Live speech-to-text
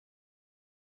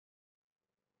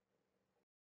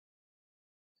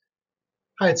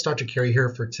Hi, it's Dr. Carey here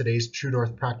for today's True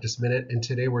North Practice Minute, and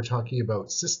today we're talking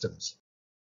about systems.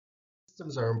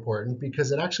 Systems are important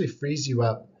because it actually frees you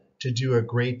up to do a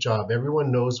great job.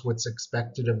 Everyone knows what's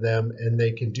expected of them, and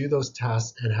they can do those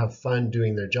tasks and have fun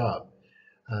doing their job.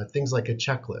 Things like a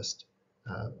checklist,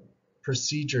 uh,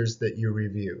 procedures that you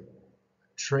review,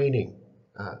 training,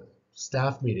 uh,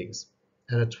 staff meetings,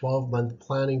 and a 12-month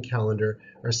planning calendar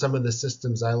are some of the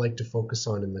systems I like to focus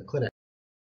on in the clinic.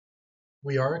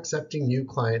 We are accepting new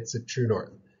clients at True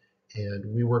North,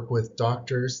 and we work with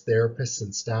doctors, therapists,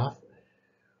 and staff.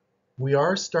 We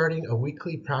are starting a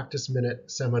weekly practice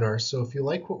minute seminar, so if you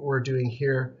like what we're doing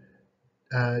here,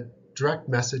 direct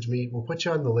message me. We'll put you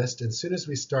on the list. As soon as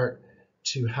we start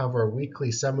to have our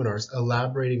weekly seminars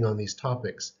elaborating on these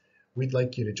topics, we'd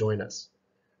like you to join us.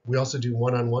 We also do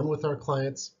one-on-one with our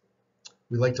clients.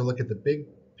 We like to look at the big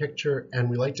picture, and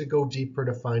we like to go deeper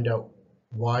to find out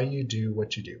why you do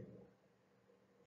what you do.